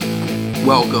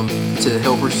Welcome to the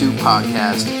Hill Pursuit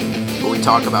Podcast, where we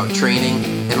talk about training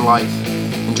and life.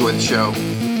 Enjoy the show.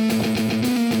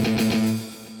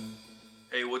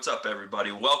 Hey, what's up,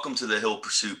 everybody? Welcome to the Hill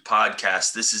Pursuit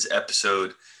Podcast. This is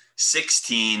episode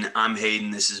 16. I'm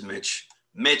Hayden. This is Mitch.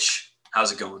 Mitch,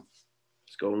 how's it going?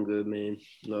 It's going good, man.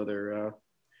 Another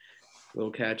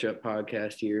little catch-up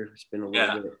podcast here. It's been a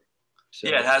little bit. So.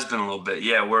 Yeah, it has been a little bit.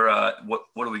 Yeah, we're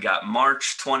what do we got?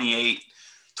 March 28,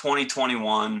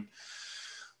 2021.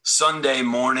 Sunday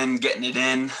morning, getting it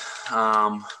in.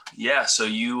 So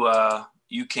you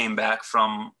came back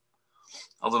from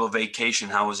a little vacation.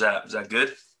 How was that? Was that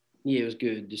good? Yeah, it was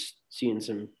good. Just seeing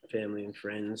some family and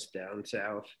friends down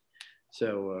south.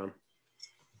 So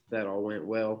that all went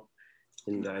well.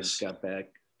 And nice. I just got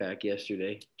back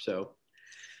yesterday. So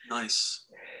nice.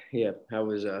 Yeah. How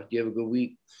was do you have a good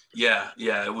week? Yeah,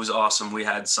 it was awesome. We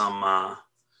had some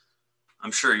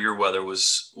I'm sure your weather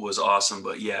was awesome,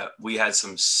 but yeah, we had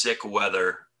some sick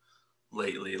weather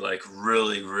lately, like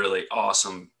really, really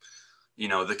awesome. You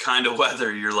know, the kind of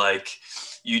weather you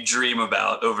dream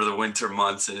about over the winter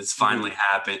months, and it's finally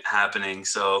happening.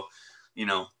 So, you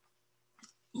know,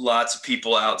 lots of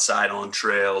people outside on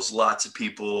trails, lots of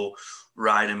people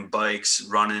riding bikes,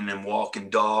 running and walking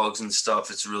dogs and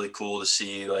stuff. It's really cool to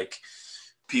see, like,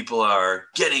 people are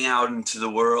getting out into the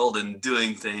world and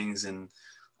doing things. And,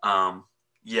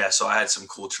 so I had some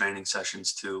cool training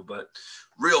sessions too. But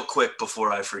real quick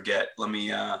before I forget, let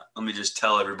me just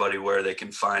tell everybody where they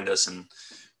can find us, and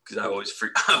because I always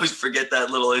forget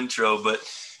that little intro. But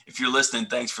if you're listening,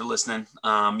 thanks for listening.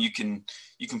 You can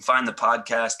find the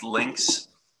podcast links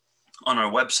on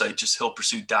our website, just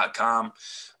hillpursuit.com.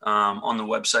 On the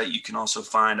website, you can also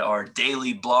find our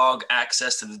daily blog,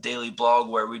 access to the daily blog,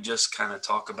 where we just kind of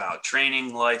talk about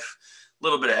training, life, a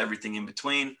little bit of everything in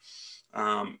between.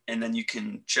 And then you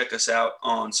can check us out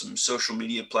on some social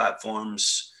media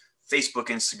platforms, Facebook,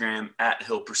 Instagram, at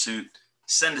Hill Pursuit.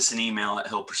 Send us an email at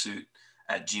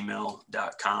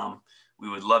hillpursuit@gmail.com. We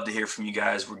would love to hear from you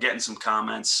guys. We're getting some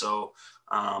comments, so,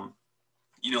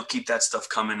 keep that stuff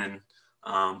coming. And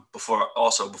before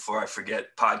I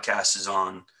forget, podcast is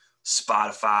on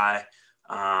Spotify,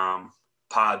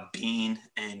 Podbean,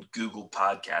 and Google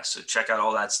Podcasts. So check out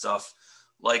all that stuff.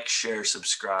 Like, share,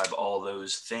 subscribe, all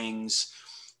those things.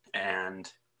 And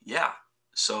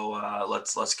so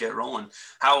let's get rolling.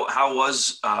 How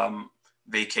was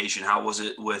vacation? How was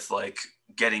it with, like,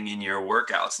 getting in your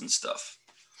workouts and stuff?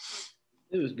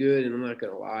 It was good, and I'm not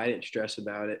gonna lie, I didn't stress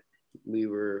about it. We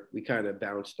kind of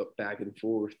bounced up back and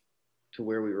forth to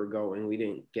where we were going. We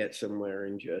didn't get somewhere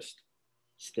and just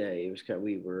stay. It was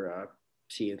we were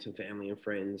seeing some family and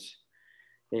friends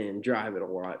and driving a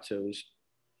lot, so it was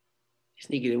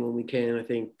sneaking in when we can. I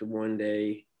think the one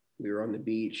day we were on the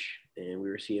beach and we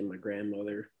were seeing my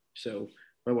grandmother. So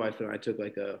my wife and I took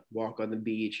like a walk on the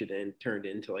beach and then turned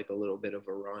into like a little bit of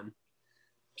a run.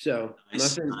 So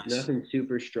nothing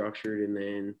super structured. And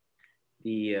then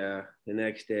the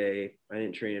next day I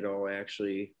didn't train at all.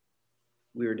 Actually,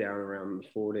 we were down around the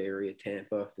Florida area,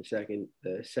 Tampa, the second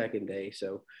day.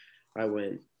 So I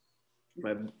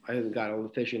got a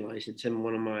fishing license, and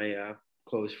one of my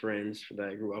close friends that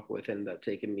I grew up with ended up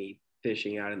taking me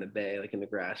fishing out in the bay, like in the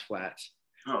grass flats.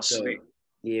 Oh, sweet. So,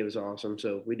 yeah, it was awesome.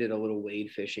 So we did a little wade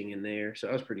fishing in there. So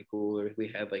that was pretty cool. We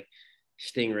had like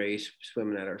stingrays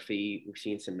swimming at our feet. We've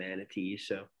seen some manatees.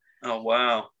 So. Oh,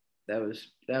 wow. That was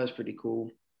pretty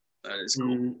cool. That is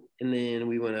cool. And then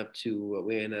we ended up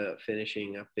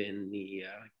finishing up in the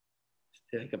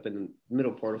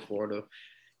middle part of Florida,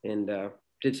 and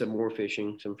did some more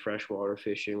fishing, some freshwater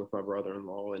fishing with my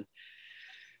brother-in-law. And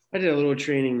I did a little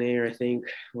training there. I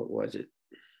think, what was it?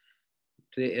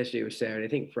 Yesterday was Saturday. I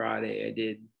think Friday I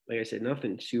did, like I said,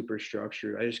 nothing super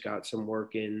structured. I just got some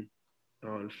work in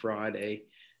on Friday.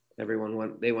 Everyone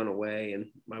went away, and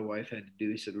my wife had to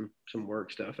do some work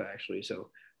stuff actually.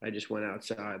 So I just went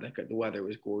outside. Like, the weather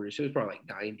was gorgeous. It was probably like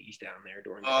 90s down there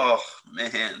during the day. Oh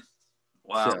man.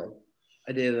 Wow. So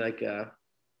I did a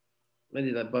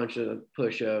bunch of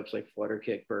push-ups, like flutter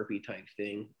kick, burpee type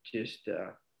thing, just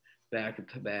back to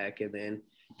back, and then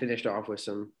finished off with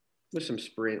some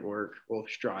sprint work. Well,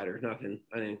 strider, nothing.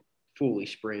 I didn't fully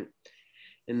sprint.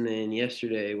 And then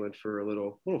yesterday I went for a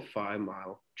little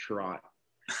 5-mile trot.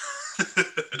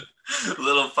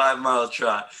 Little 5-mile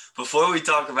trot. Before we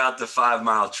talk about the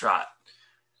 5-mile trot,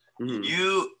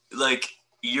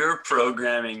 your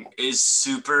programming is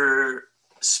super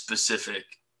specific.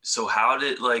 So how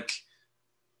did, like,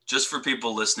 just for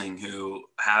people listening who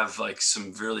have like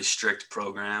some really strict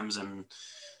programs and,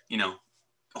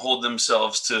 hold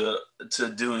themselves to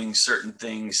doing certain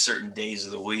things, certain days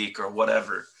of the week or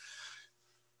whatever,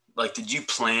 like, did you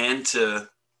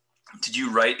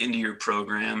write into your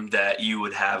program that you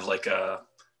would have like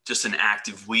just an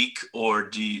active week, or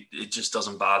it just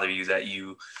doesn't bother you that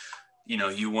you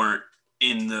weren't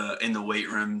in the weight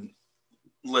room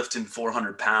lifting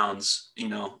 400 pounds,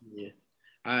 Yeah.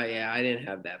 I didn't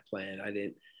have that plan.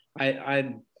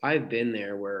 I've been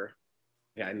there where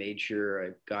I made sure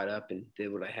I got up and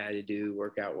did what I had to do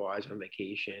workout wise on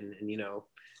vacation.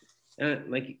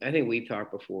 And, like, I think we've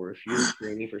talked before, if you're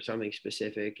training for something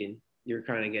specific and you're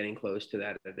kind of getting close to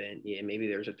that event, yeah, maybe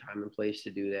there's a time and place to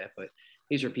do that. But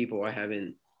these are people I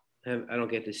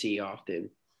don't get to see often,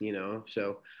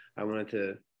 so I wanted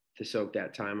to soak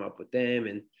that time up with them.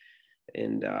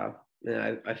 And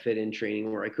I fit in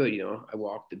training where I could. I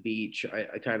walk the beach. I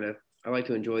like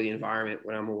to enjoy the environment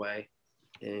when I'm away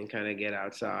and kind of get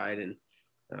outside, and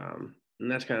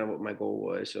that's kind of what my goal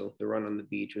was. So the run on the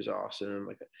beach was awesome.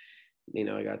 Like,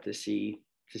 I got to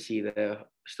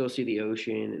still see the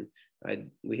ocean,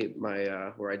 and we hit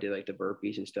my where I did like the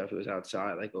burpees and stuff. It was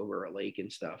outside, like over a lake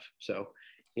and stuff. So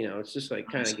it's just like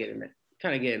kind of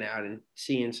getting out and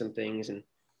seeing some things. And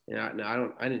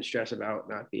I didn't stress about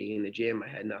not being in the gym. I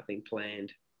had nothing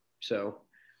planned, so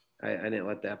I didn't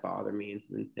let that bother me.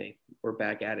 And hey, we're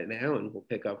back at it now, and we'll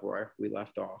pick up where we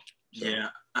left off. So. Yeah,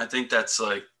 I think that's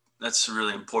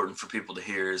really important for people to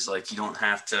hear, is like, you don't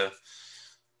have to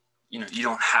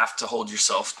hold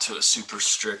yourself to a super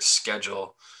strict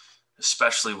schedule,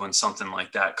 especially when something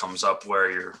like that comes up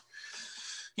where you're,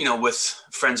 with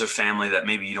friends or family that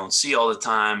maybe you don't see all the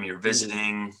time, you're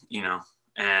visiting,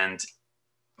 and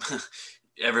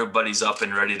everybody's up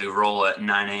and ready to roll at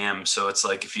 9 a.m. So it's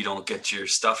like, if you don't get your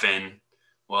stuff in,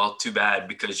 well, too bad,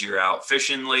 because you're out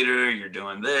fishing later, you're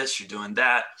doing this, you're doing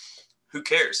that. Who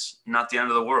cares? Not the end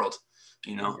of the world,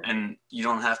 Yeah. And you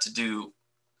don't have to do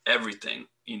everything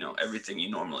you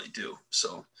normally do.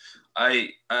 So I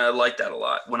like that a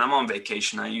lot. When I'm on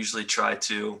vacation, I usually try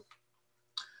to,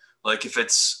 like,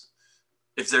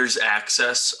 if there's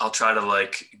access, I'll try to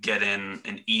like get in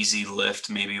an easy lift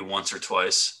maybe once or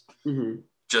twice,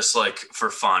 just like for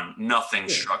fun, nothing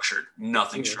structured.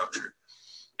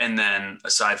 And then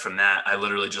aside from that, I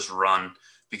literally just run,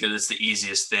 because it's the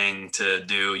easiest thing to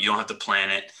do. You don't have to plan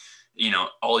it.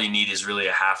 All you need is really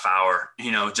a half hour,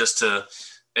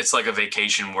 it's like a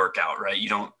vacation workout, right? You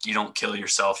don't kill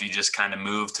yourself. You just kind of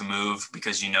move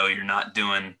because you're not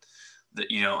doing that.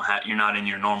 You're not in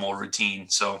your normal routine.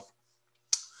 So,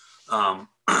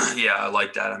 yeah, I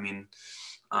like that. I mean,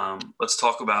 let's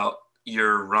talk about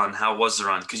your run. How was the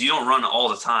run? Because you don't run all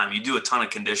the time. You do a ton of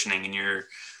conditioning, and you're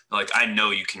like, I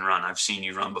know you can run. I've seen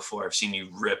you run before. I've seen you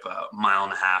rip a mile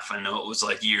and a half. I know it was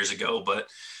like years ago, but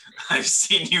I've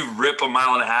seen you rip a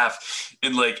mile and a half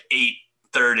in like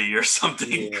 8:30 or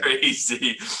something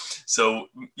crazy. So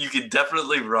you could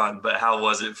definitely run, but how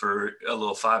was it for a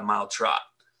little 5-mile trot?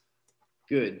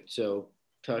 Good. So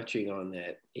touching on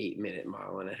that 8-minute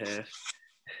mile and a half,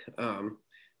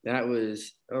 that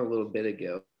was a little bit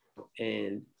ago.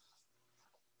 And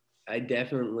I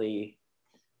definitely,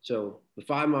 so the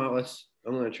 5 miles,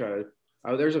 I'm going to try to,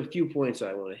 there's a few points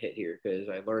I want to hit here, because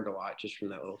I learned a lot just from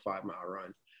that little 5-mile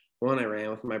run. One, I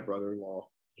ran with my brother-in-law.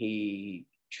 He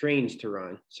trains to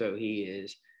run, so he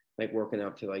is like working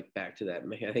up to like back to that.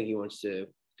 I think he wants to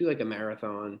do like a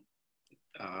marathon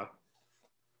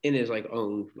in his like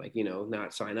own, like,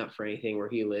 not sign up for anything where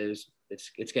he lives.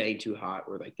 It's getting too hot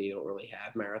where like they don't really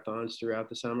have marathons throughout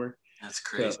the summer. That's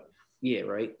crazy. So, yeah,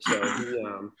 right.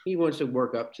 So he wants to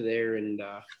work up to there and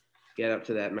get up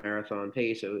to that marathon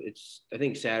pace. So I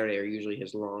think Saturday are usually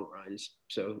his long runs.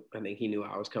 So I think he knew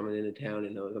I was coming into town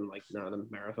and knows I'm like not a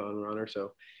marathon runner.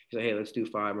 So he's like, hey, let's do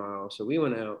 5 miles. So we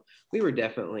went out. We were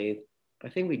definitely, I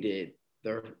think we did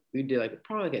like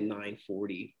probably like a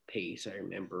 9:40 pace. I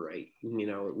remember, right.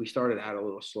 We started out a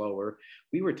little slower.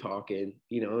 We were talking,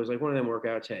 it was like one of them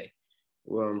workouts. Hey,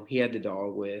 he had the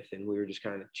dog with, and we were just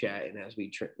kind of chatting as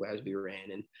we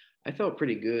ran, and I felt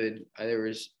pretty good.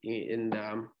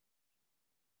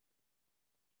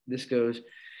 This goes,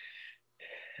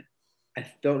 I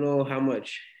don't know how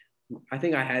much. I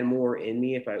think I had more in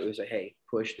me if I was like, hey,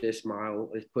 push this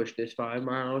 5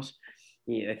 miles.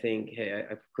 Yeah, I think, hey,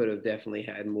 I could have definitely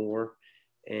had more.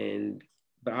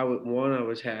 But I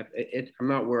was happy. I'm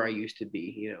not where I used to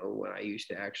be, when I used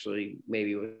to actually,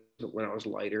 maybe when I was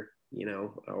lighter,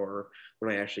 or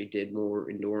when I actually did more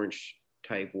endurance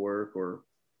type work or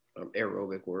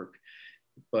aerobic work.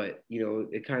 But,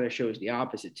 it kind of shows the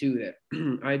opposite too, that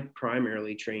I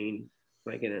primarily train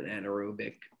like in an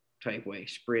anaerobic type way,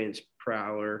 sprints,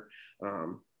 prowler.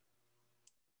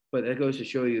 But that goes to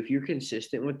show you, if you're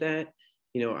consistent with that,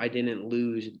 I didn't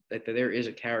lose that there is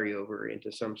a carryover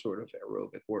into some sort of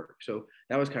aerobic work. So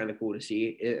that was kind of cool to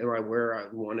see. Am I where I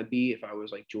want to be if I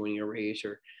was like joining a race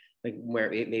or like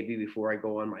where it may be before I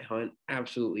go on my hunt?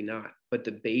 Absolutely not. But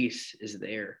the base is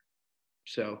there.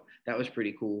 So that was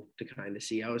pretty cool to kind of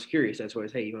see. I was curious. That's why I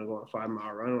was, hey, you want to go on a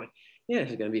 5-mile run? I'm like, yeah,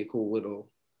 this is going to be a cool little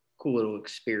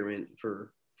experiment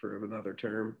for another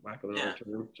term, lack of another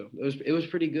term. So it was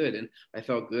pretty good, and I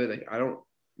felt good. Like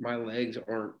my legs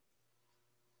aren't.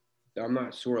 I'm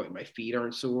not sore. Like my feet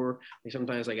aren't sore. Like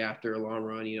sometimes, like after a long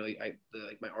run,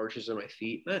 my arches of my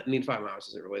feet. I mean, 5 miles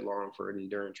isn't really long for an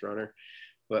endurance runner,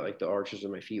 but like the arches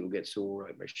of my feet will get sore.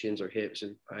 Like my shins or hips,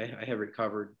 and I have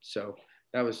recovered. So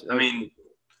that was. I mean,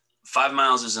 5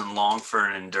 miles isn't long for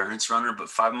an endurance runner, but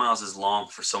 5 miles is long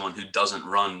for someone who doesn't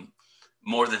run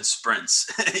more than sprints,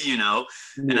 Yeah.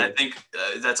 And I think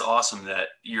that's awesome that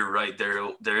you're right.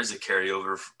 There is a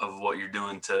carryover of what you're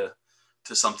doing to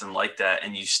something like that,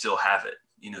 and you still have it.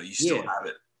 You still have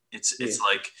it. It's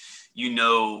like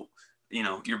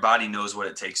your body knows what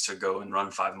it takes to go and run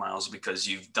 5 miles because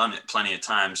you've done it plenty of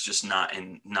times, just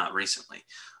not recently.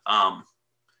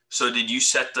 So did you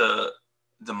set the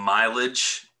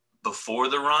mileage before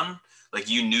the run? Like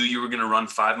you knew you were going to run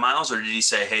 5 miles, or did he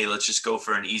say, hey, let's just go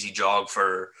for an easy jog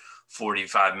for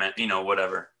 45 minutes,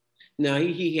 whatever? No,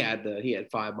 he had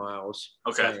 5 miles.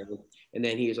 Okay. And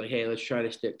then he was like, hey, let's try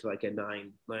to stick to like a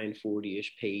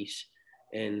 9:40-ish pace.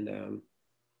 And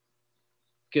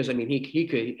because I mean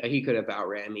he could have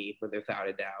outran me without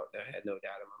a doubt. I had no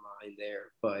doubt in my mind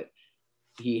there. But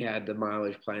he had the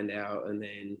mileage planned out, and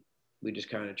then we just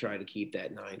kind of tried to keep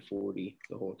that 9:40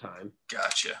 the whole time.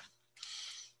 Gotcha.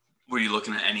 Were you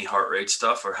looking at any heart rate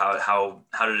stuff, or how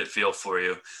did it feel for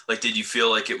you? Like, did you feel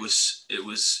like it was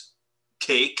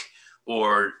cake?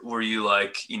 Or were you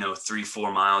like,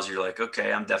 3-4 miles, you're like,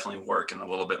 okay, I'm definitely working a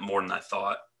little bit more than I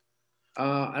thought?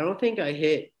 I don't think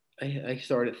I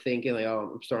started thinking like,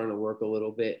 oh, I'm starting to work a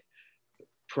little bit,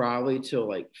 probably till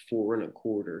like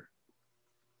 4.25.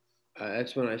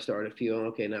 That's when I started feeling,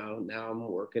 okay, now I'm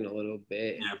working a little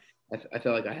bit. Yeah. I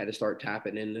felt like I had to start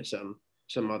tapping into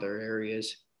some other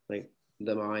areas, like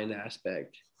the mind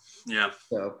aspect. Yeah.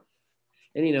 So,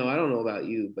 and I don't know about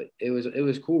you, but it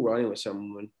was cool running with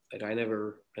someone. Like I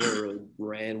never really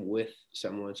ran with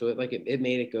someone, so it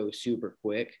made it go super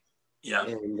quick. Yeah.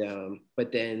 And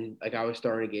but then like I was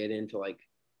starting to get into like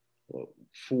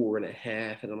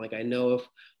 4.5, and I'm like,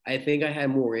 I think I had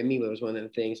more in me, but it was one of the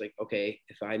things like, okay,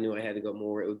 if I knew I had to go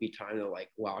more, it would be time to like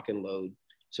lock and load.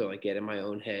 So like get in my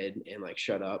own head and like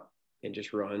shut up and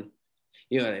just run.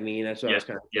 You know what I mean? That's what I was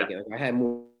kind of thinking. Like I had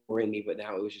more in me, but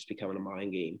now it was just becoming a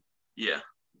mind game. Yeah.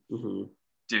 Mm-hmm.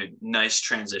 Dude, nice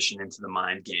transition into the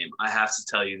mind game. I have to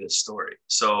tell you this story.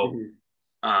 So,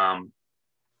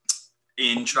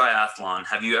 in triathlon,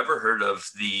 have you ever heard of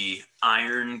the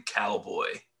Iron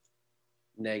Cowboy?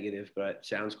 Negative, but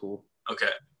sounds cool. Okay.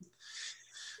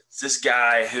 It's this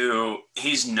guy who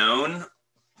he's known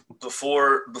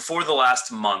before the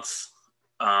last month.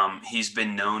 He's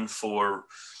been known for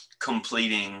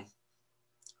completing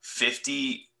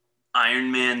 50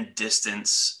 Ironman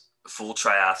distance full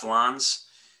triathlons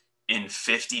in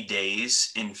 50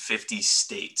 days in 50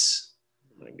 states.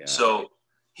 Oh my God. So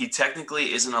he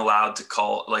technically isn't allowed to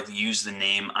use the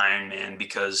name Ironman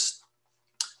because,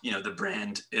 the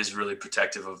brand is really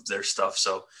protective of their stuff.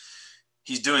 So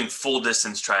he's doing full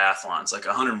distance triathlons, like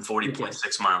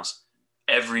 140.6 miles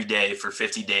every day for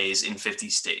 50 days in 50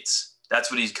 states.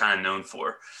 That's what he's kind of known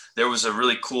for. There was a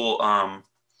really cool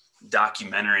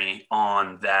documentary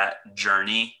on that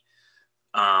journey.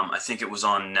 I think it was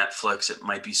on Netflix. It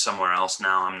might be somewhere else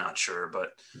now. I'm not sure,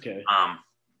 but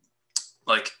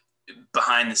like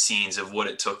behind the scenes of what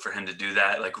it took for him to do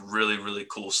that, like really, really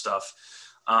cool stuff.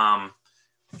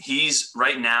 He's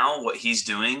right now, what he's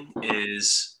doing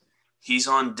is he's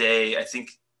on day, I think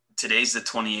today's the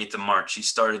 28th of March. He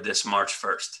started this March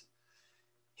 1st.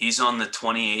 He's on the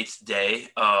 28th day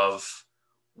of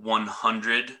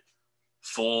 100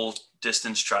 full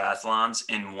distance triathlons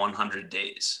in 100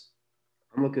 days.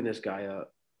 I'm looking this guy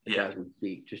up as we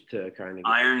speak, just to kind of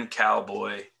Iron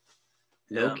Cowboy.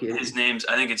 No kidding. His name's,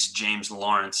 I think it's James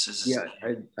Lawrence. Is his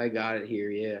name. I got it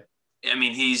here. Yeah. I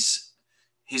mean, he's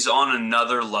on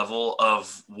another level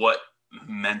of what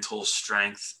mental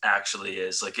strength actually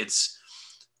is. Like it's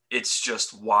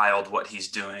just wild what he's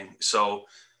doing. So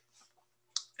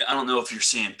I don't know if you're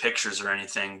seeing pictures or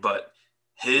anything, but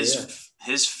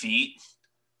his feet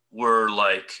were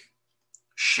like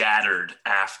shattered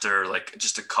after like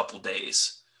just a couple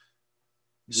days.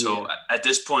 So at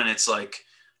this point, it's like,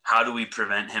 how do we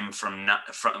prevent him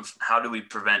how do we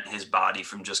prevent his body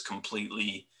from just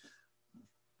completely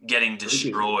getting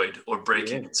destroyed or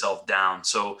breaking itself down.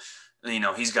 So,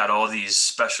 he's got all these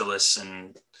specialists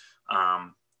and,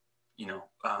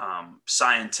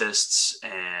 scientists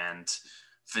and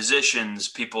physicians,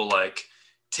 people like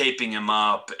taping him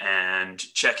up and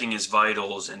checking his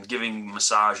vitals and giving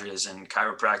massages and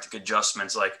chiropractic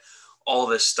adjustments, like all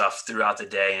this stuff throughout the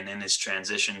day. And in his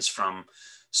transitions from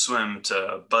swim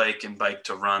to bike and bike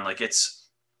to run, like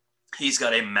he's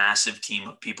got a massive team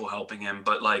of people helping him.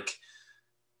 But like,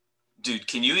 dude,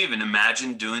 can you even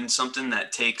imagine doing something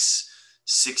that takes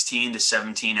 16 to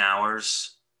 17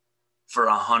 hours for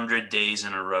 100 days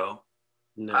in a row?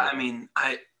 No. I mean,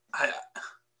 I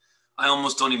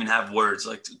almost don't even have words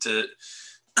like to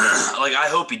like, I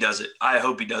hope he does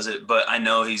it. But I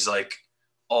know he's like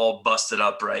all busted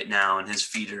up right now and his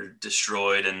feet are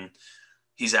destroyed. And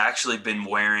he's actually been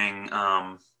wearing,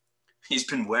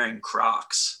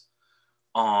 Crocs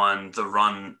on the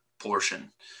run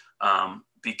portion,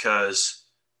 because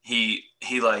he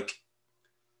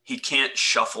can't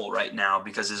shuffle right now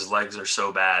because his legs are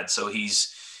so bad. So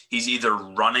he's either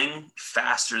running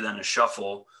faster than a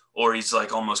shuffle, or he's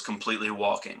like almost completely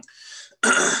walking.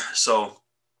 So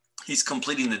he's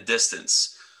completing the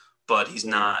distance, but he's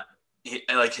not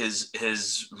like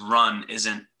his run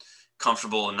isn't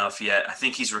comfortable enough yet. I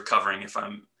think he's recovering, if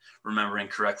I'm remembering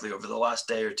correctly, over the last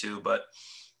day or two, but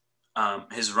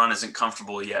his run isn't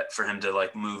comfortable yet for him to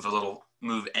like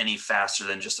move any faster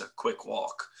than just a quick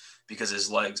walk, because his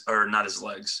legs, or not his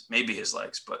legs, maybe his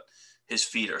legs, but his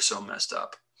feet are so messed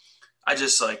up. I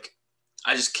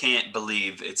just can't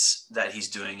believe that he's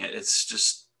doing it. It's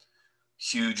just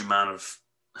huge amount of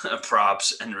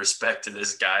props and respect to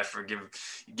this guy for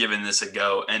giving this a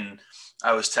go. And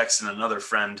I was texting another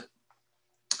friend.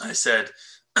 I said,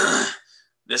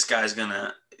 this guy's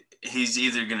he's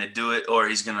either going to do it or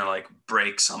he's going to like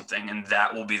break something. And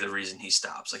that will be the reason he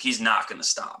stops. Like, he's not going to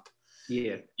stop.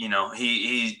 Yeah.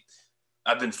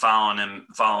 I've been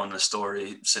following the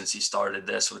story since he started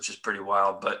this, which is pretty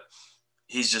wild, but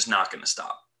he's just not going to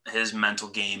stop. His mental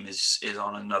game is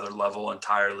on another level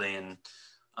entirely. And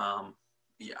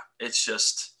it's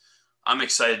just, I'm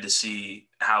excited to see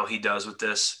how he does with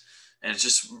this. And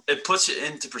it puts it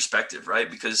into perspective, right?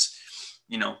 Because,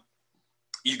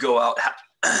 you go out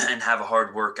and have a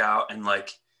hard workout and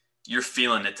like, you're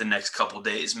feeling it the next couple of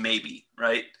days, maybe,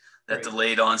 right? That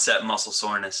delayed onset muscle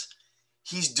soreness.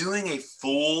 He's doing a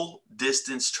full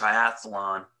distance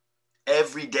triathlon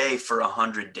every day for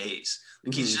 100 days.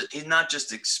 Like, he's not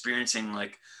just experiencing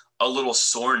like a little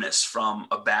soreness from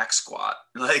a back squat.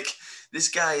 Like, this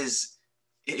guy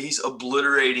he's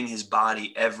obliterating his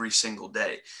body every single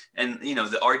day. And,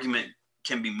 the argument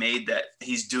can be made that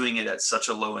he's doing it at such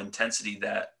a low intensity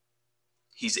that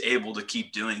he's able to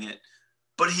keep doing it,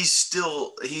 but he's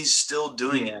still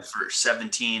doing it for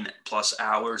 17 plus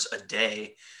hours a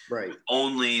day. Right.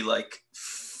 Only like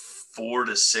 4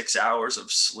 to 6 hours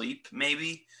of sleep,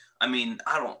 maybe. I mean,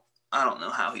 I don't know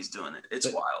how he's doing it. It's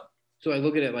wild. So I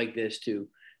look at it like this too.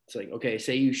 It's like, okay,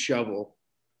 say you shovel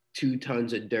 2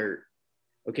 tons of dirt.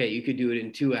 Okay, you could do it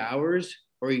in 2 hours,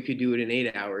 or you could do it in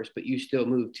 8 hours, but you still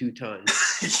move 2 tons.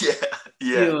 Yeah.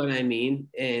 You know what I mean?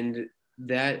 And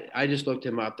that, I just looked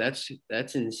him up. That's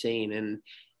insane.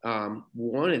 And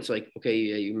one, it's like, okay,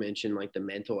 yeah, you mentioned like the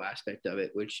mental aspect of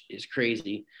it, which is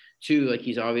crazy. 2, like,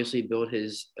 he's obviously built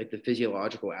his, like, the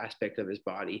physiological aspect of his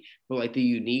body, but like the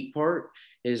unique part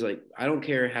is like, I don't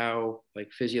care how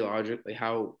like physiologically,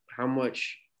 how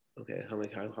much, okay,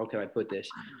 how can I put this?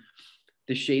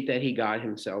 The shape that he got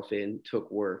himself in took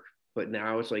work, but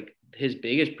now it's like his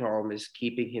biggest problem is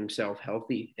keeping himself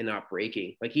healthy and not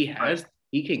breaking. Like, he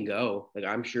can go, like,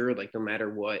 I'm sure, like, no matter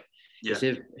what,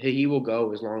 he will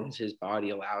go as long as his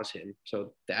body allows him.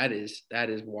 So that is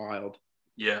wild.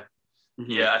 Yeah.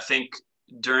 Mm-hmm. Yeah. I think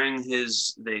during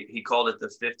he called it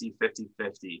the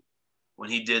 50-50-50. When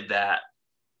he did that,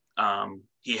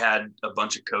 he had a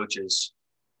bunch of coaches,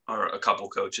 or a couple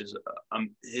coaches.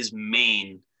 His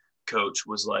main coach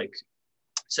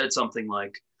said something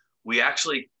like, we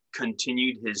actually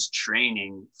continued his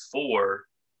training for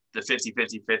the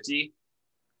 50-50-50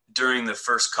 during the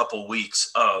first couple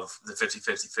weeks of the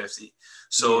 50-50-50.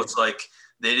 So it's like,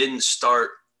 they didn't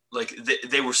start, like,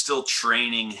 they were still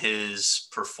training his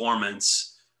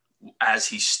performance as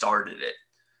he started it.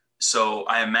 So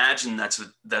I imagine that's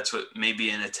what maybe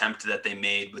an attempt that they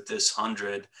made with this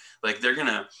 100. Like,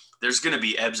 there's gonna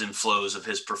be ebbs and flows of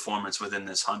his performance within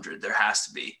this 100. There has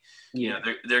to be. Yeah.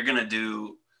 They're gonna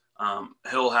do.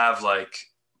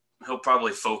 He'll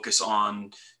probably focus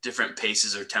on different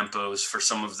paces or tempos for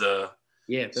some of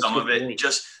it,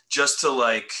 just to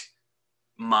like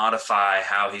modify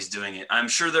how he's doing it. I'm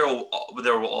sure there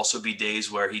will also be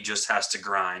days where he just has to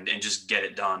grind and just get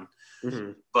it done.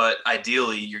 Mm-hmm. But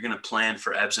ideally, you're going to plan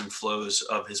for ebbs and flows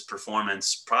of his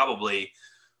performance probably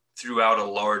throughout a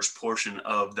large portion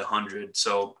of the 100.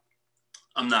 So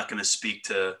I'm not going to speak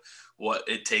to what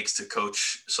it takes to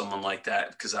coach someone like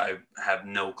that because I have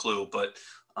no clue. But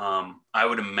I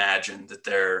would imagine that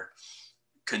they're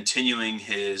continuing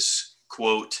his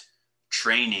quote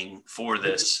training for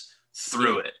this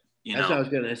through it. That's what I was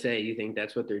going to say. You think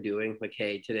that's what they're doing? Like,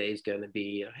 hey, today's going to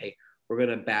be, hey, we're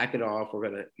going to back it off.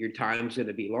 Your time's going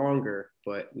to be longer,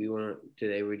 but we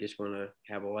just want to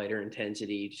have a lighter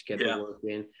intensity, just get the work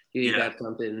in. Do you think that's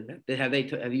something,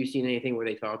 have you seen anything where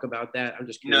they talk about that? I'm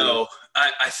just curious. No,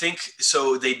 I think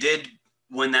so. They did,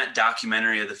 when that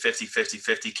documentary of the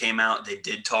 50-50-50 came out, they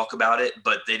did talk about it,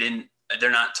 but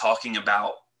they're not talking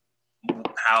about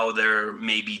how they're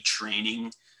maybe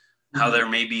training, how they're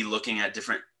maybe looking at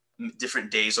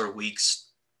different days or weeks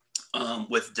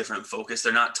with different focus.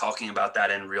 They're not talking about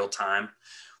that in real time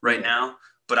right now,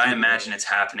 but I imagine it's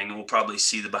happening, and we'll probably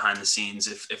see the behind the scenes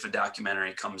if a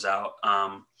documentary comes out.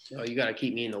 You got to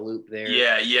keep me in the loop there.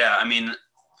 Yeah. I mean,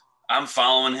 I'm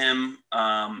following him.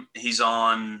 He's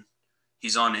on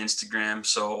Instagram.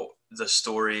 So the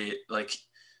story, like,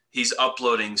 he's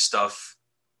uploading stuff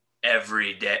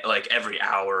every day, like every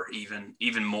hour,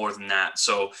 even more than that.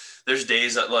 So there's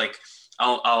days that like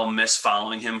I'll miss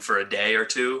following him for a day or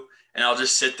two, and I'll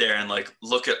just sit there and like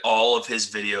look at all of his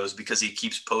videos because he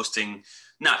keeps posting,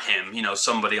 not him,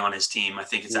 somebody on his team. I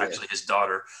think it's actually his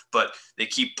daughter, but they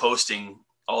keep posting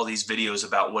all these videos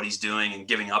about what he's doing and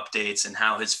giving updates and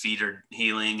how his feet are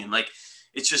healing. And like,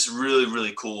 it's just really,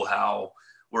 really cool how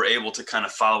we're able to kind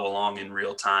of follow along in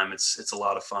real time. It's a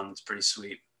lot of fun. It's pretty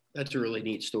sweet. That's a really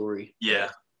neat story. Yeah.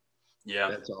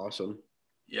 That's awesome.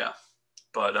 Yeah.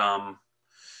 But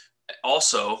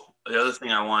also, the other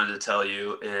thing I wanted to tell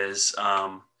you is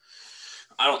I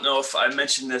don't know if I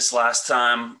mentioned this last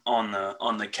time on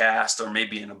the cast or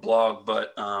maybe in a blog,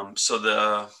 but I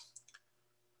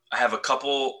have a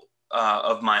couple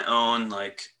of my own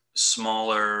like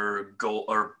smaller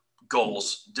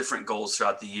goals, different goals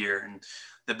throughout the year, and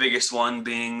the biggest one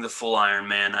being the full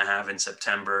Ironman I have in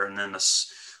September, and then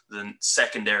the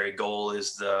secondary goal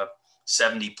is the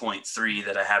 70.3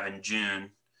 that I have in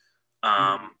June.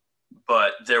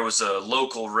 But there was a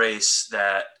local race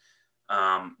that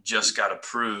just got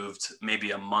approved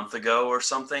maybe a month ago or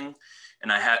something.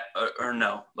 And I had, or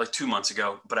no, like 2 months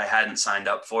ago, but I hadn't signed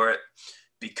up for it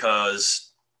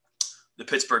because the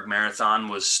Pittsburgh Marathon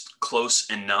was close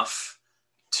enough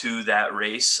to that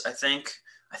race. I think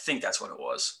that's what it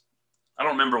was. I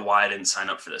don't remember why I didn't sign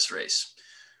up for this race.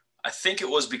 I think it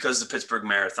was because the Pittsburgh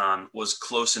Marathon was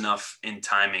close enough in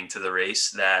timing to the race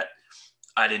that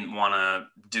I didn't want to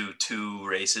do two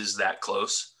races that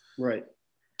close. Right.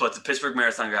 But the Pittsburgh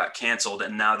Marathon got canceled,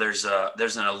 and now there's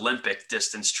an Olympic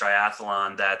distance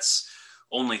triathlon that's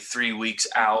only 3 weeks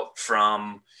out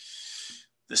from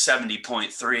the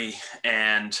 70.3.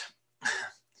 And,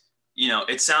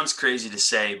 it sounds crazy to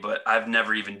say, but I've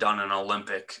never even done an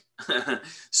Olympic.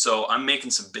 So I'm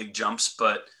making some big jumps,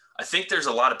 but I think there's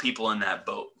a lot of people in that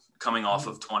boat coming off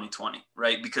of 2020,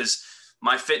 right? Because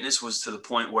my fitness was to the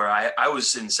point where I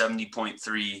was in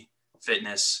 70.3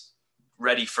 fitness,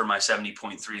 ready for my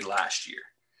 70.3 last year,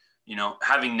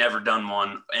 having never done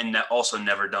one and also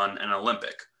never done an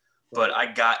Olympic, but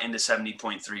I got into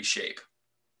 70.3 shape,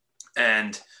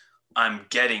 and I'm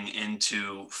getting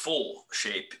into full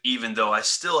shape, even though I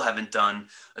still haven't done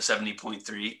a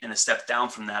 70.3, and a step down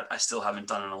from that, I still haven't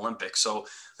done an Olympic. So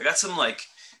I got some, like,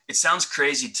 it sounds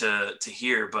crazy to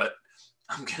hear, but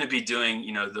I'm going to be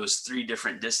doing, those 3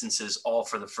 different distances all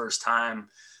for the first time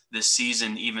this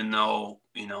season, even though,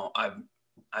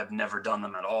 I've never done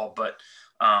them at all. But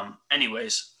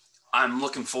anyways, I'm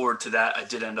looking forward to that. I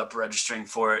did end up registering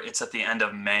for it. It's at the end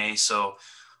of May. So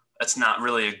that's not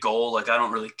really a goal. Like, I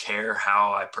don't really care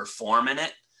how I perform in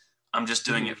it. I'm just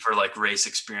doing it for like race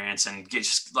experience and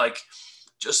just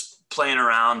playing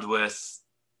around with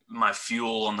my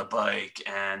fuel on the bike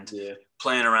and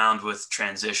playing around with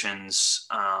transitions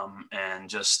and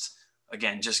just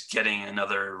getting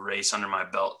another race under my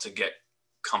belt to get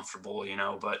comfortable,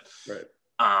 but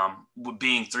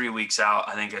being 3 weeks out,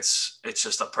 I think it's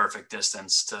just a perfect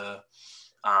distance to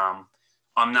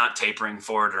I'm not tapering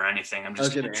for it or anything. I'm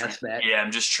just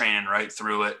I'm just training right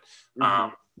through it.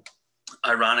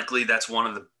 Ironically, that's one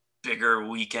of the bigger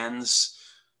weekends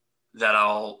that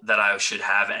I should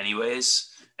have anyways,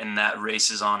 and that race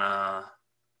is on a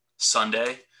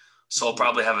Sunday, so I'll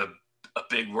probably have a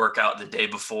big workout the day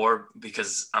before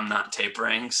because I'm not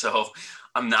tapering. So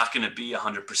I'm not going to be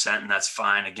 100%, and that's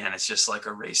fine. Again, it's just like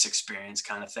a race experience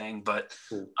kind of thing. But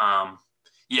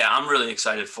yeah, I'm really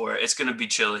excited for it. It's going to be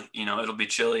chilly. It'll be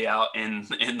chilly out in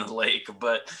the lake,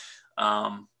 but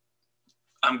I'm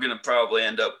going to probably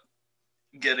end up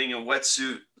getting a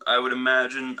wetsuit, I would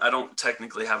imagine. I don't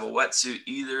technically have a wetsuit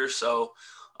either. So,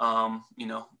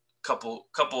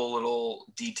 couple little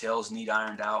details need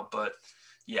ironed out, but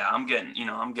yeah, I'm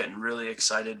getting really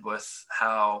excited with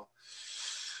how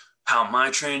my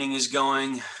training is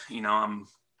going. I'm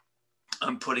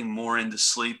putting more into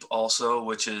sleep also,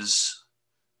 which is,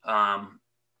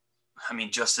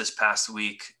 just this past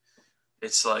week,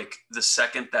 it's like the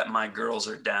second that my girls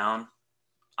are down,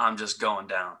 I'm just going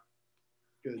down.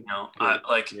 Good.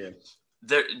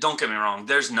 Don't get me wrong.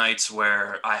 There's nights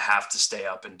where I have to stay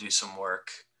up and do some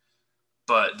work,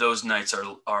 but those nights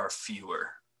are fewer,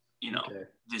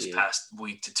 this past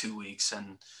week to 2 weeks.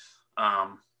 And,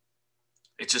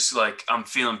 it's just like, I'm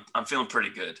feeling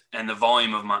pretty good. And the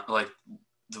volume of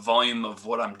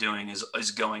what I'm doing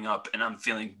is going up, and I'm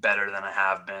feeling better than I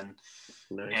have been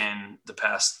in the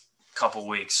past couple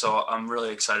weeks. So I'm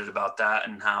really excited about that,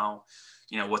 and how,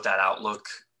 what that outlook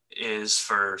is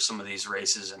for some of these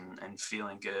races, and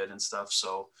feeling good and stuff.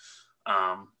 So,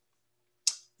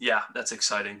 yeah, that's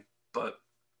exciting. But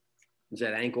is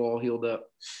that ankle all healed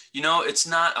up? It's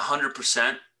not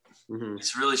 100%. Mm-hmm.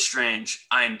 It's really strange.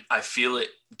 I feel it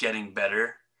getting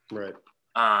better. Right.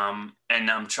 And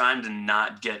I'm trying to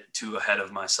not get too ahead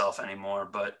of myself anymore,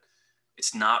 but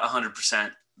it's not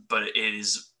 100%, but it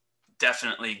is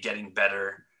definitely getting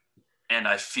better. And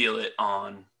I feel it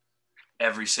on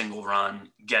every single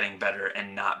run getting better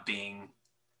and not being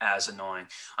as annoying.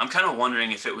 I'm kind of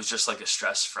wondering if it was just like a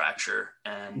stress fracture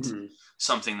and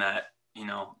something that,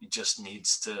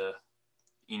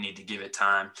 you need to give it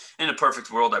time. In a perfect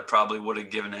world, I probably would have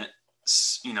given it,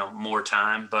 more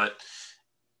time, but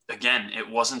again, it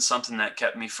wasn't something that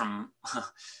kept me from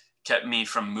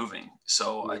moving.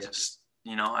 So I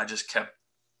just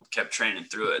kept training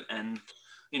through it. And,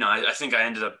 I think I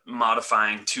ended up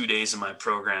modifying 2 days of my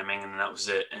programming, and that was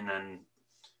it. And then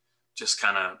just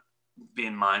kind of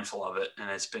being mindful of it. And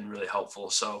it's been really helpful.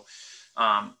 So,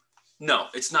 no,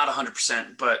 it's not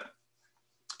 100%, but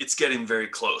it's getting very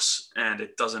close, and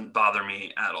it doesn't bother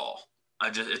me at all.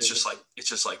 It's just like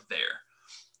there.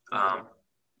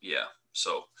 Yeah.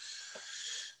 So,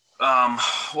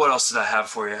 what else did I have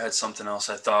for you? I had something else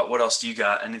I thought. What else do you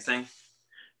got? Anything?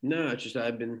 No, it's just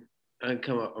I'm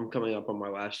coming up on my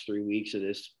last 3 weeks of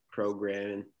this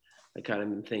program, and I kind of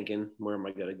been thinking, where am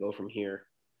I going to go from here?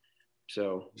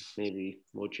 So maybe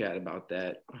we'll chat about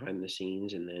that behind the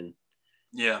scenes, and then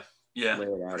lay it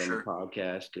out on the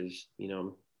podcast, because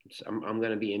I'm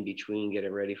going to be in between,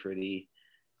 getting ready for it's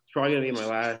probably going to be my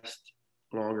last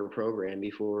longer program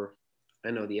before.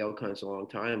 I know the elk hunt's a long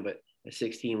time, but a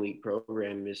 16-week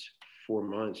program is 4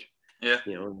 months. Yeah.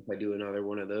 If I do another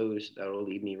one of those, that'll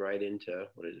lead me right into,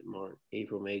 March,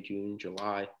 April, May, June,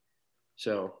 July.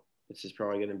 So this is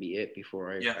probably going to be it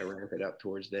before I ramp it up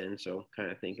towards then. So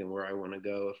kind of thinking where I want to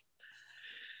go.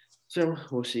 So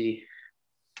we'll see.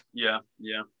 Yeah.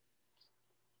 Yeah.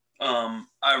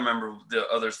 I remember the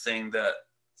other thing that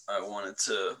I wanted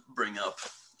to bring up.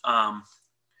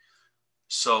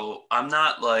 So I'm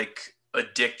not like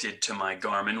addicted to my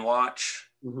Garmin watch.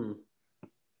 Mm-hmm.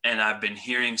 And I've been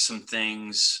hearing some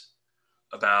things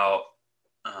about,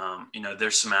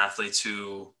 there's some athletes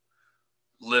who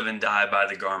live and die by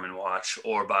the Garmin watch,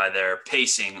 or by their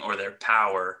pacing or their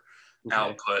power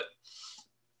output.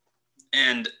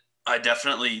 And I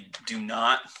definitely do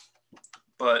not,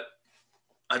 but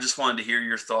I just wanted to hear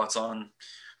your thoughts on,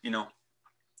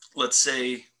 let's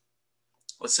say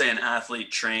an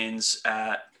athlete trains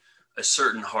at a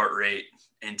certain heart rate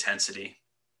intensity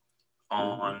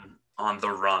on the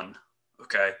run.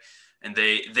 Okay. And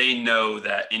they know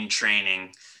that in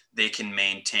training, they can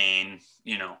maintain,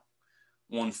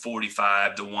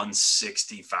 145 to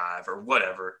 165 or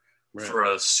whatever for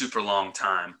a super long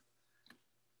time.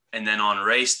 And then on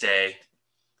race day,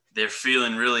 they're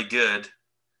feeling really good,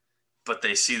 but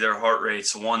they see their heart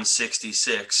rate's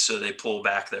 166, so they pull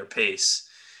back their pace.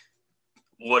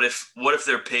 What if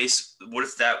their pace, what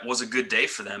if that was a good day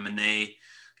for them, and they,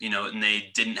 and they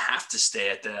didn't have to stay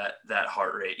at that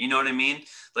heart rate? You know what I mean?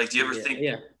 Like, do you ever think,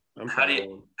 how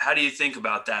do you think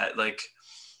about that? Like,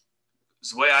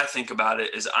 the way I think about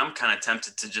it is, I'm kind of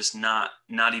tempted to just not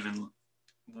even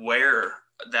wear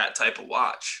that type of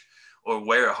watch or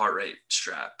wear a heart rate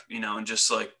strap, and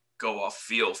just like go off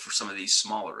feel for some of these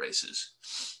smaller races.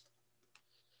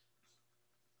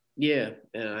 Yeah.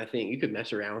 And I think you could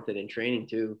mess around with it in training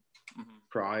too.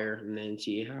 prior, and then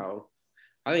see how.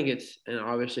 I think and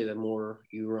obviously the more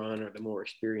you run or the more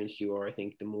experienced you are, I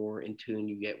think the more in tune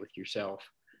you get with yourself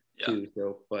Yeah. too.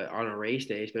 So, but on a race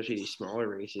day, especially these smaller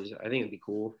races, I think it'd be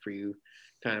cool for you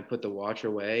kind of put the watch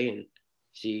away and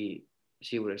see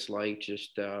what it's like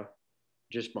just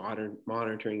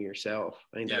monitoring yourself.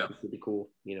 I think that'd be pretty cool,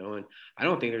 and I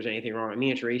don't think there's anything wrong. I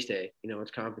mean, it's race day,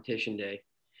 it's competition day.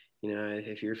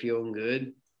 If you're feeling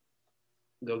good,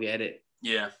 go get it.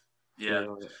 Yeah. Yeah.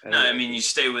 No, I mean, you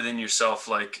stay within yourself.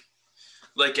 Like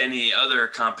any other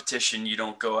competition, you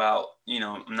don't go out,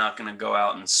 I'm not going to go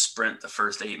out and sprint the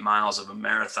first 8 miles of a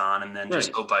marathon and then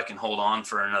just hope I can hold on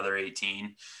for another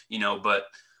 18, but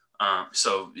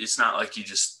so it's not like you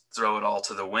just throw it all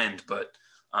to the wind, but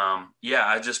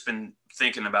I've just been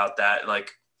thinking about that,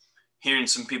 like hearing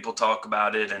some people talk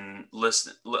about it and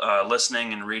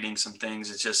listening and reading some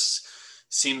things. It just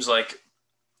seems like,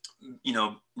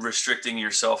 restricting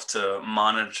yourself to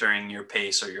monitoring your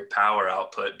pace or your power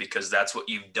output because that's what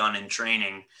you've done in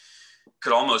training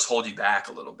could almost hold you back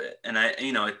a little bit. And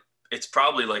it's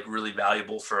probably like really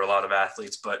valuable for a lot of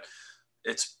athletes, but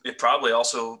it probably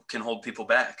also can hold people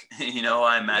back.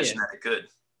 I imagine that it could.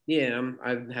 Yeah,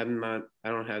 I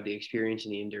don't have the experience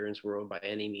in the endurance world by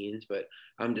any means, but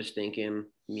I'm just thinking,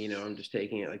 I'm just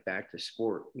taking it like back to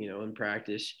sport, in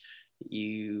practice,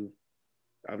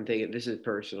 I'm thinking this is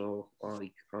personal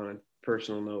on a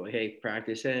personal note. Like, hey,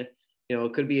 practice, it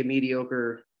could be a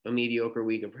mediocre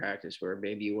week of practice where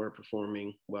maybe you weren't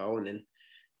performing well, and then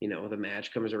the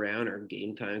match comes around or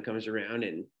game time comes around,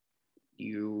 and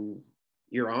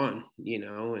you're on,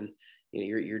 and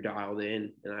you're dialed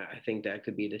in. And I think that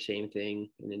could be the same thing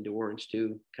in endurance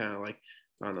too. Kind of like,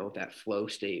 I don't know, that flow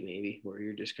state maybe where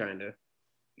you're just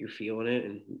you're feeling it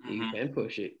and you can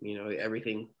push it.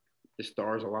 Everything, the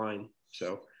stars align.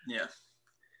 So yeah.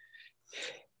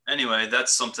 Anyway,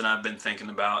 that's something I've been thinking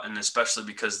about, and especially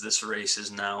because this race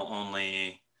is now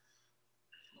only,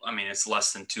 it's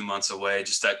less than 2 months away.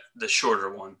 Just the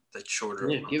shorter one.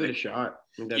 Give it a shot.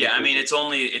 Yeah, it's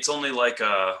only like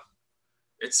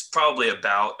it's probably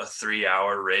about a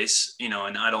 3-hour race, and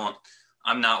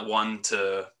I'm not one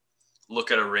to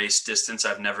look at a race distance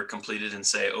I've never completed and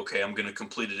say, okay, I'm going to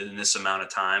complete it in this amount of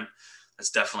time. That's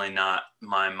definitely not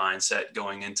my mindset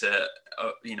going into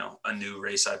a new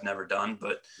race I've never done,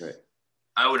 but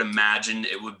I would imagine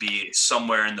it would be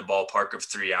somewhere in the ballpark of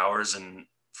 3 hours. And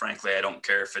frankly, I don't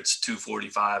care if it's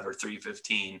 2:45 or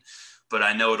 3:15, but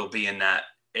I know it'll be in that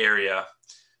area.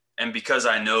 And because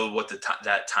I know what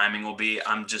that timing will be,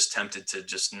 I'm just tempted to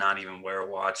just not even wear a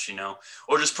watch,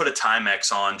 or just put a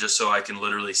Timex on just so I can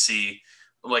literally see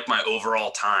like my overall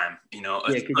time,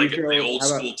 like the old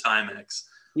school Timex.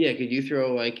 Yeah, could you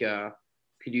throw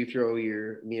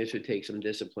this would take some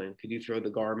discipline. Could you throw the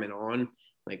Garmin on,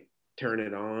 like turn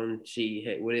it on, see,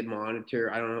 hey, would it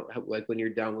monitor? I don't know, like when you're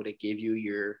done, would it give you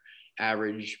your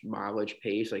average mileage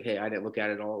pace? Like, hey, I didn't look at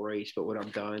it all race, but when I'm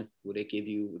done, would it give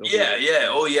you? Yeah.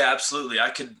 Oh yeah, absolutely. I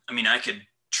could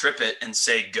trip it and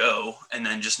say go and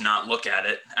then just not look at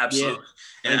it. Absolutely.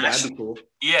 Yeah, and that'd be cool.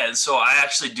 Yeah. So I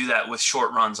actually do that with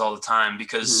short runs all the time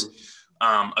because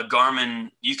a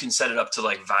Garmin, you can set it up to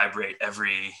like vibrate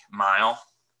every mile.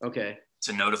 Okay.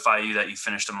 To notify you that you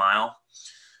finished a mile.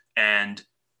 And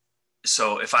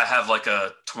so if I have like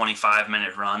a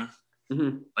 25-minute run,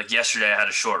 like yesterday I had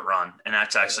a short run, and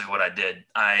that's actually what I did.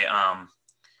 I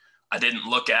didn't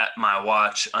look at my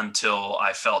watch until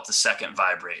I felt the second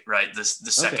vibrate, right? The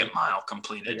second mile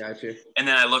completed. I got you. And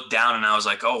then I looked down and I was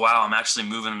like, oh, wow, I'm actually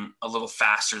moving a little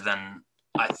faster than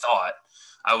I thought.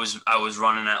 I was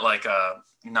running at like a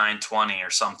 9:20 or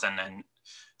something. And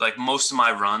like most of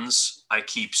my runs, I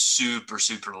keep super,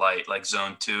 super light, like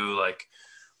zone 2, like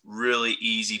really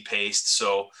easy paced.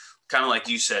 So kind of like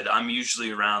you said, I'm usually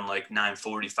around like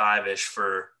 9:45-ish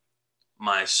for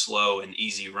my slow and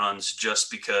easy runs,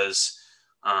 just because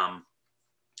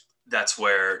that's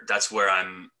where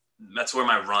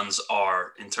my runs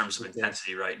are in terms of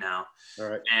intensity right now. All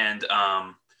right. And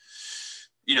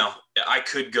I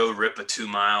could go rip a 2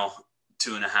 mile,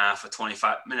 2.5, a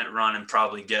 25-minute run and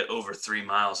probably get over 3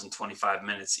 miles in 25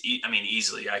 minutes.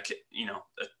 Easily. I could,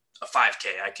 a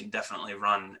 5K, I can definitely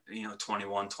run,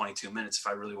 21, 22 minutes if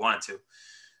I really wanted to.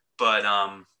 But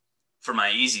for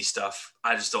my easy stuff,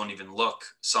 I just don't even look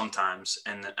sometimes,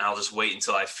 and I'll just wait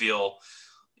until I feel,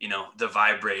 the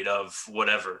vibrate of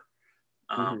whatever.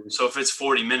 So if it's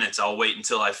 40 minutes, I'll wait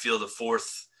until I feel the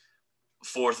fourth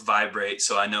vibrate.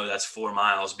 So I know that's 4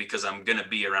 miles, because I'm going to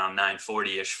be around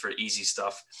 9:40-ish for easy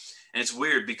stuff. And it's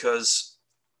weird because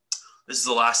this is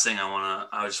the last thing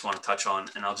I just want to touch on,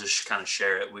 and I'll just kind of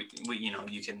share it. We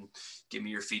you can give me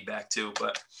your feedback too,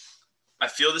 but I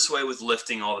feel this way with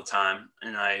lifting all the time,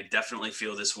 and I definitely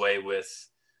feel this way with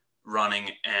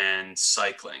running and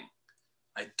cycling.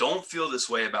 I don't feel this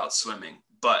way about swimming,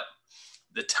 but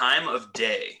the time of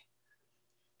day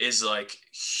is like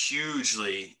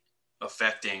hugely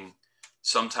affecting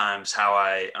sometimes how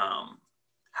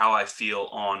I feel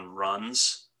on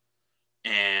runs.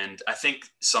 And I think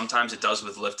sometimes it does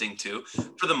with lifting too.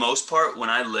 For the most part, when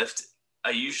I lift, I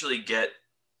usually get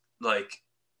like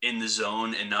in the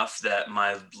zone enough that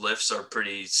my lifts are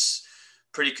pretty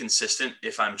consistent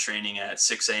if I'm training at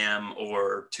 6 a.m.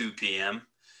 or 2 p.m.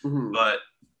 Mm-hmm. But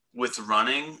with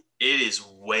running, it is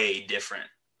way different.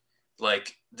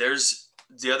 Like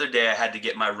the other day I had to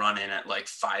get my run in at like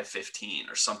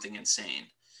 5:15 or something insane.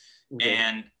 Okay.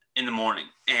 And in the morning.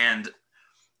 And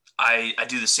I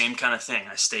do the same kind of thing.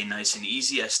 I stay nice and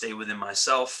easy. I stay within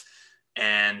myself.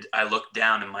 And I look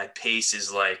down and my pace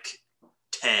is like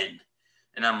 10.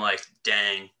 And I'm like,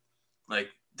 dang, like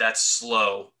that's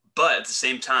slow. But at the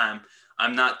same time,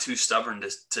 I'm not too stubborn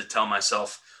to tell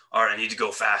myself, all right, I need to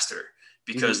go faster.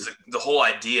 Because the whole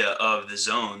idea of the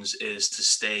zones is to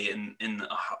stay in the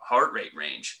heart rate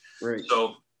range. Right.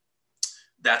 So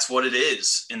that's what it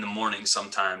is in the morning.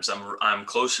 Sometimes I'm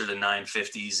closer to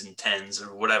 950s and 10s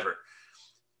or whatever.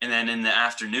 And then in the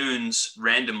afternoons,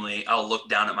 randomly, I'll look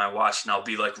down at my watch and I'll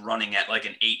be like running at like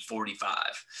an 8:45.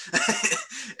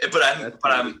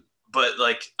 but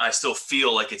like I still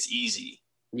feel like it's easy.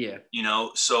 Yeah. You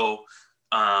know, so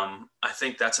I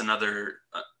think that's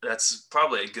that's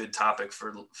probably a good topic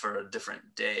for a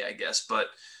different day, I guess. But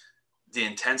the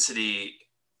intensity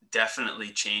definitely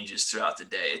changes throughout the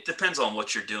day. It depends on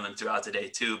what you're doing throughout the day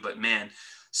too. But man,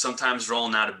 sometimes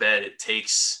rolling out of bed, it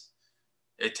takes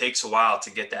a while to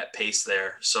get that pace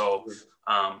there. So,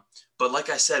 but like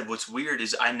I said, what's weird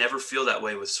is I never feel that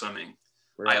way with swimming.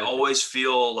 Right. I always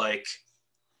feel like,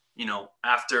 you know,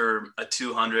 after a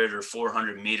 200 or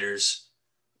 400 meters,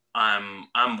 I'm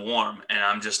warm and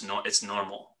I'm just it's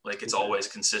normal. Like it's always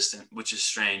consistent, which is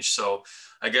strange. So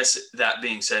I guess that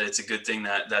being said, it's a good thing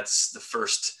that that's the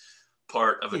first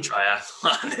part of a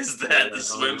triathlon is that the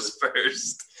swim's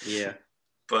first. Yeah.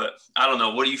 But I don't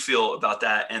know. What do you feel about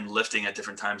that and lifting at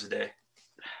different times a day?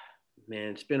 Man,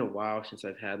 it's been a while since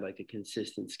I've had like a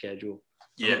consistent schedule.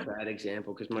 Yeah. I'm a bad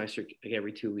example because like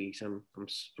every 2 weeks I'm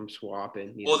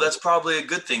swapping. Well, that's probably a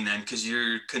good thing then, because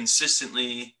you're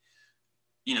consistently,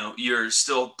 you know, you're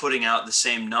still putting out the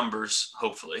same numbers,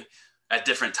 hopefully, at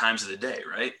different times of the day,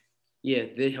 right? Yeah.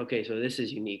 Okay. So this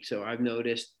is unique. So I've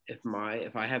noticed if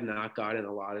I have not gotten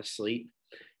a lot of sleep,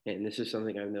 and this is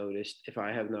something I've noticed, if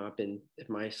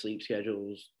my sleep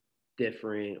schedule is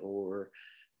different, or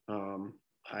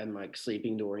I'm like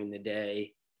sleeping during the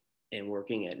day and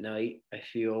working at night, I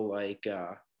feel like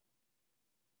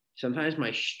sometimes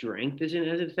my strength isn't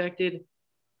as affected,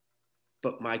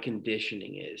 but my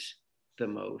conditioning is the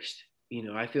most. You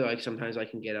know, I feel like sometimes I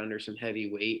can get under some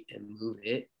heavy weight and move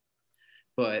it,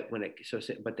 but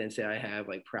but then say I have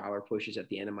like prowler pushes at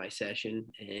the end of my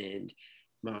session and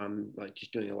I'm like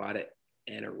just doing a lot of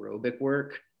anaerobic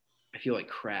work, I feel like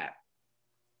crap.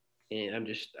 And I'm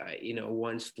just,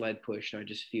 one sled push, and I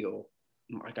just feel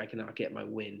like I cannot get my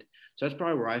wind. So that's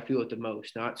probably where I feel it the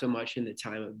most. Not so much in the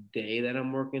time of day that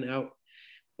I'm working out,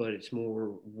 but it's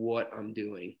more what I'm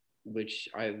doing, which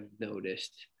I've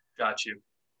noticed. Got you.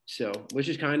 So, which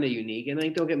is kind of unique. And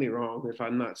like, don't get me wrong, if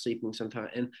I'm not sleeping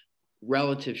sometimes, and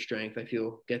relative strength, I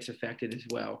feel gets affected as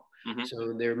well. Mm-hmm.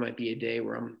 So there might be a day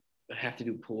where I have to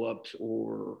do pull-ups,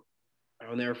 or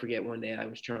I'll never forget one day I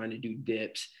was trying to do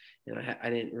dips and I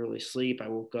didn't really sleep. I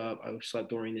woke up, I slept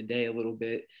during the day a little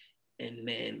bit, and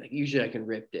man, like usually I can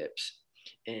rip dips.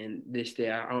 And this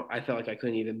day I felt like I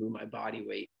couldn't even move my body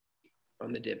weight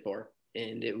on the dip bar.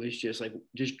 And it was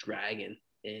just dragging.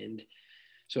 And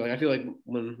so I feel like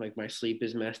when like my sleep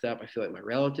is messed up, I feel like my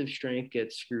relative strength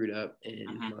gets screwed up,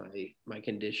 and my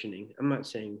conditioning. I'm not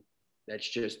saying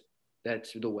that's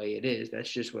the way it is.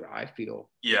 That's just what I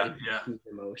feel. Yeah. The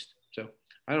most. So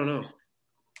I don't know.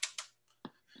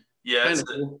 Yeah,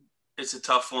 it's a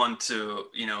tough one to,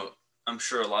 you know, I'm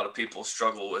sure a lot of people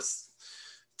struggle with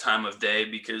time of day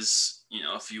because, you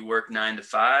know, if you work 9 to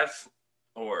 5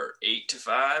 or 8 to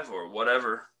 5 or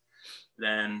whatever,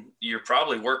 then you're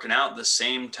probably working out the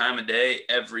same time of day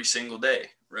every single day,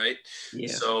 right?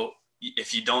 Yeah. So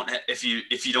if you don't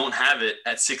have it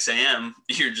at 6 a.m.,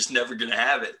 you're just never going to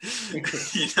have it,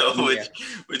 you know,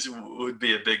 which would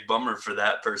be a big bummer for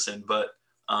that person. But,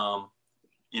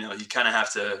 you know, you kind of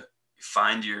have to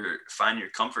find your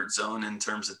comfort zone in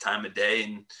terms of time of day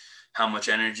and how much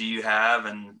energy you have.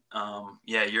 And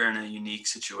you're in a unique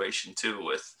situation too,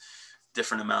 with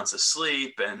different amounts of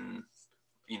sleep and,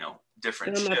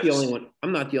 different And I'm not shifts. the only one.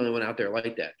 I'm not the only one out there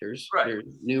like that. There's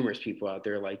numerous people out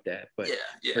there like that. But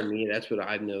for me, that's what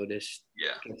I've noticed.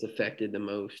 Gets affected the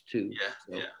most too.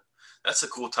 That's a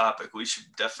cool topic. We should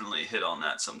definitely hit on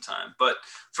that sometime. But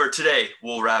for today,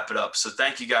 we'll wrap it up. So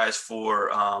thank you guys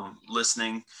for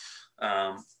listening.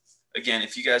 Again,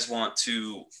 if you guys want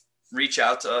to reach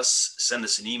out to us, send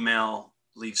us an email,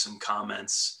 leave some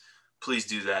comments, please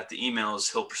do that. The email is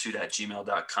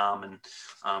hillpursuit@gmail.com. And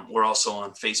we're also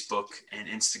on Facebook and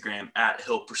Instagram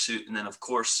 @hillpursuit. And then, of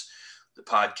course, the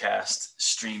podcast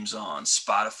streams on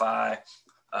Spotify,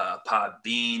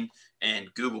 Podbean,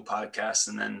 and Google Podcasts.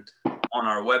 And then on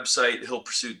our website,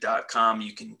 hillpursuit.com,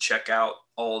 you can check out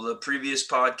all the previous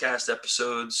podcast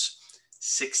episodes,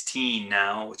 16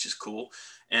 now, which is cool.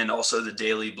 And also the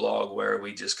daily blog where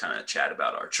we just kind of chat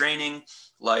about our training,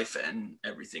 life, and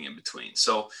everything in between.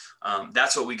 So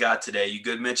that's what we got today. You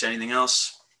good, Mitch? Anything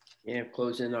else? Yeah,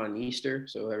 closing on Easter.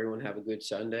 So everyone have a good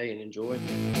Sunday and enjoy.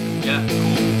 Yeah,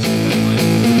 cool.